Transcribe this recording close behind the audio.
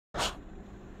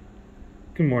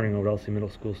Good morning, OLC Middle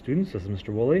School students. This is Mr.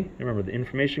 Woolley. And remember, the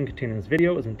information contained in this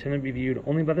video is intended to be viewed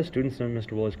only by the students in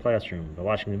Mr. Woolley's classroom. By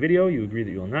watching the video, you agree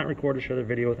that you will not record or share the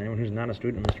video with anyone who's not a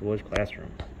student in Mr. Woolley's classroom.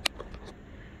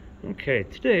 Okay,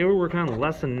 today we're working on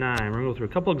lesson 9. We're going to go through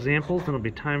a couple examples, then it'll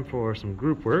be time for some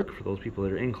group work for those people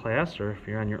that are in class, or if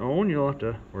you're on your own, you'll have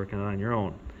to work on your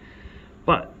own.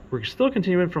 But we're still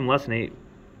continuing from lesson 8,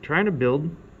 trying to build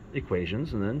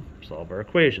equations and then solve our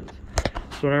equations.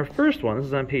 So in our first one, this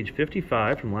is on page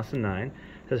 55 from lesson 9, it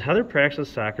says Heather practices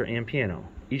soccer and piano.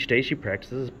 Each day she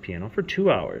practices piano for 2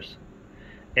 hours.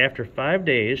 After 5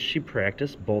 days, she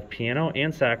practiced both piano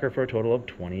and soccer for a total of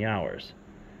 20 hours.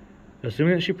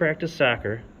 Assuming that she practiced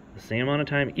soccer the same amount of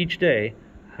time each day,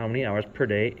 how many hours per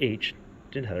day each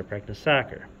did Heather practice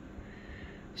soccer?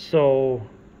 So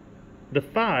the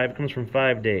 5 comes from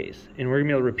 5 days, and we're going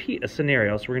to be able to repeat a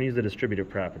scenario, so we're going to use the distributive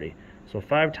property. So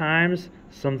 5 times,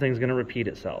 something's going to repeat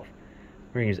itself.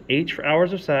 We're going to use H for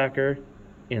hours of soccer,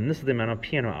 and this is the amount of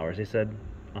piano hours. They said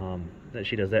that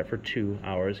she does that for 2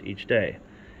 hours each day.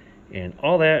 And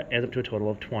all that adds up to a total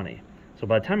of 20. So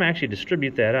by the time I actually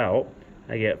distribute that out,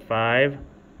 I get 5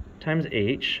 times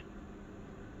H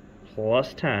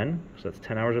plus 10, so that's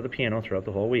 10 hours of the piano throughout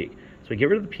the whole week. So we get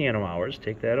rid of the piano hours,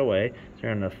 take that away. So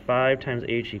we're going to 5 times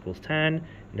H equals 10, and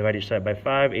divide each side by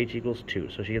 5, H equals 2.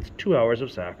 So she gets 2 hours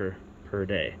of soccer per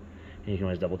day. And you can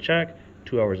always double check,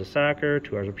 2 hours of soccer,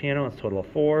 2 hours of piano, that's a total of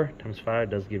 4, times 5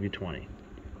 does give you 20.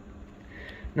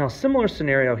 Now similar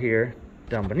scenario here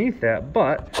down beneath that,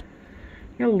 but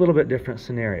a little bit different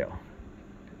scenario.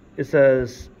 It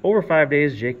says, over 5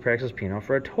 days, Jake practices piano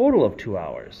for a total of 2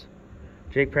 hours.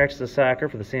 Jake practices soccer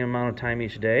for the same amount of time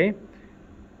each day.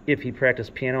 If he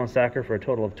practiced piano and soccer for a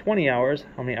total of 20 hours,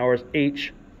 how many hours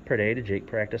H per day did Jake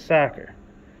practice soccer?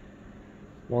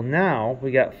 Well, now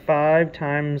we got 5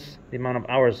 times the amount of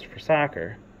hours for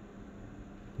soccer,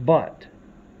 but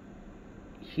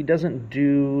he doesn't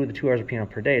do the 2 hours of piano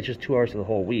per day. It's just 2 hours for the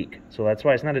whole week. So that's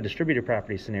why it's not a distributive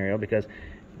property scenario, because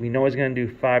we know he's going to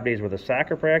do 5 days worth of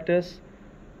soccer practice,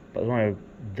 but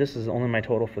this is only my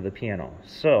total for the piano.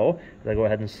 So if I go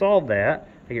ahead and solve that,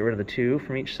 I get rid of the 2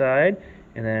 from each side,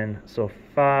 and then so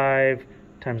 5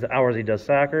 times the hours he does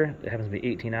soccer, it happens to be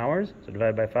 18 hours. So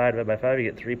divide by 5, you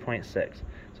get 3.6.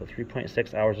 So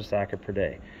 3.6 hours of soccer per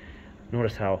day.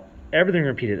 Notice how everything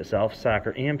repeated itself.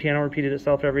 Soccer and piano repeated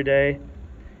itself every day,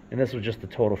 and this was just the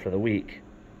total for the week.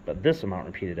 But this amount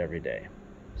repeated every day.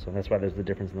 So that's why there's the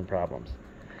difference in the problems.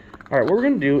 All right, what we're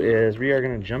going to do is we are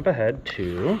going to jump ahead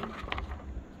to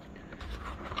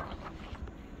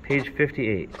page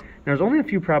 58. Now, there's only a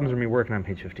few problems we're going to be working on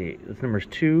page 58. It's numbers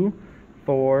 2,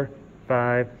 4,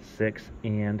 5, 6,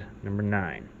 and number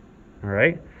 9. All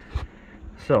right?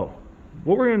 So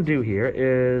what we're going to do here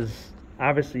is,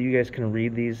 obviously, you guys can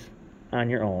read these on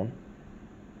your own.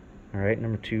 All right,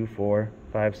 number 2, 4,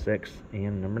 5, 6,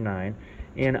 and number 9.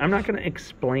 And I'm not going to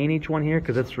explain each one here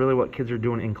because that's really what kids are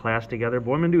doing in class together. But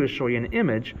what I'm going to do is show you an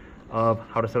image of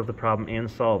how to set up the problem and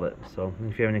solve it. So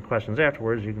if you have any questions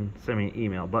afterwards, you can send me an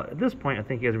email. But at this point, I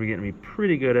think you guys are getting to be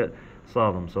pretty good at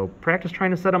solving them. So practice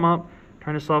trying to set them up,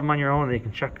 trying to solve them on your own, and then you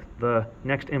can check the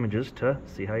next images to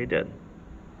see how you did.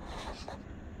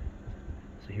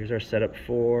 So here's our setup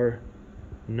for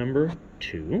number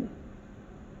 2.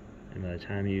 And by the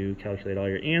time you calculate all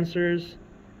your answers,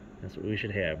 that's what we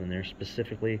should have. And they're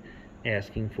specifically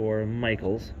asking for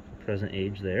Michael's present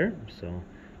age there. So,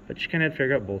 but you kind of had to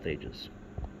figure out both ages.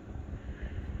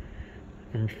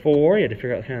 Number 4, you had to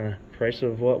figure out kind of the price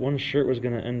of what one shirt was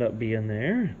going to end up being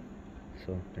there.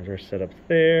 So there's our setup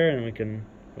there, and we can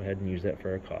go ahead and use that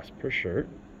for our cost per shirt.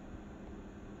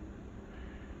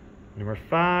 Number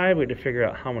 5, we had to figure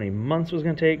out how many months it was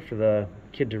going to take for the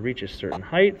kid to reach a certain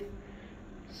height.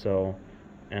 So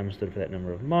M stood for that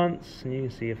number of months, and you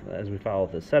can see if, as we follow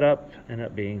the setup, end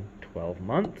up being 12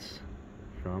 months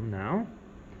from now.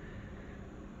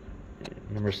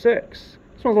 Number 6,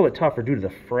 this one's a little bit tougher due to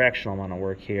the fractional amount of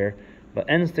work here, but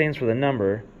N stands for the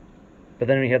number, but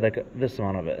then we had like this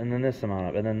amount of it, and then this amount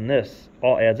of it, and then this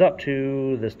all adds up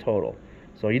to this total.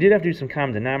 So you did have to do some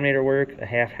common denominator work. A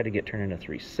half had to get turned into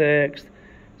 3/6,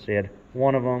 so you had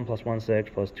one of them plus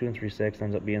 1/6 plus 2 3/6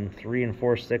 ends up being 3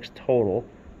 4/6 total.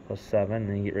 Plus 7, and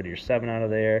then you get rid of your 7 out of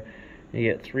there. You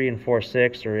get 3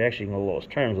 4/6, or actually you can go lowest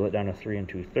terms with it down to 3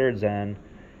 2/3 n,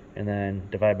 and then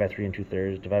divide by 3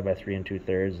 2/3, divide by 3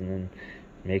 2/3, and then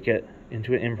make it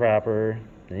into an improper.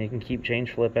 Then you can keep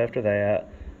change flip after that,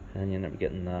 and you end up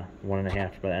getting the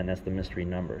 1.5, and that's the mystery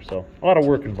number. So a lot of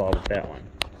work involved with that one.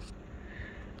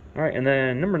 All right, and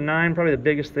then number 9, probably the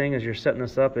biggest thing as you're setting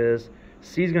this up is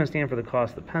C is going to stand for the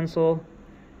cost of the pencil.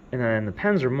 And then the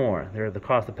pens are more. They're the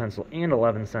cost of pencil and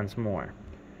 11 cents more.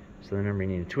 So then remember,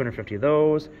 you need 250 of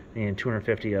those, and you need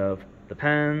 250 of the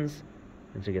pens,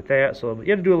 and to get that. So you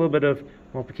have to do a little bit of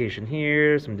multiplication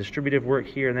here, some distributive work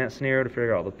here in that scenario to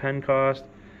figure out the pen cost.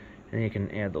 And you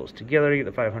can add those together, you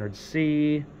get the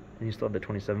 500C, and you still have the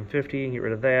 2750, and get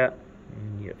rid of that.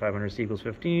 And you get 500C equals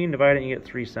 15, divide it, and you get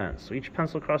 3 cents. So each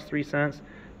pencil costs 3 cents,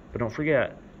 but don't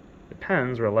forget, the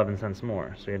pens were 11 cents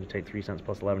more. So you had to take 3 cents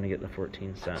plus 11 to get the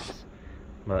 14 cents.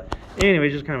 But anyway,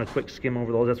 just kind of a quick skim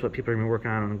over those. That's what people are going to be working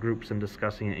on in groups and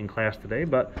discussing it in class today,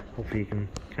 but hopefully you can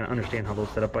kind of understand how those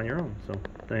set up on your own. So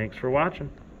thanks for watching.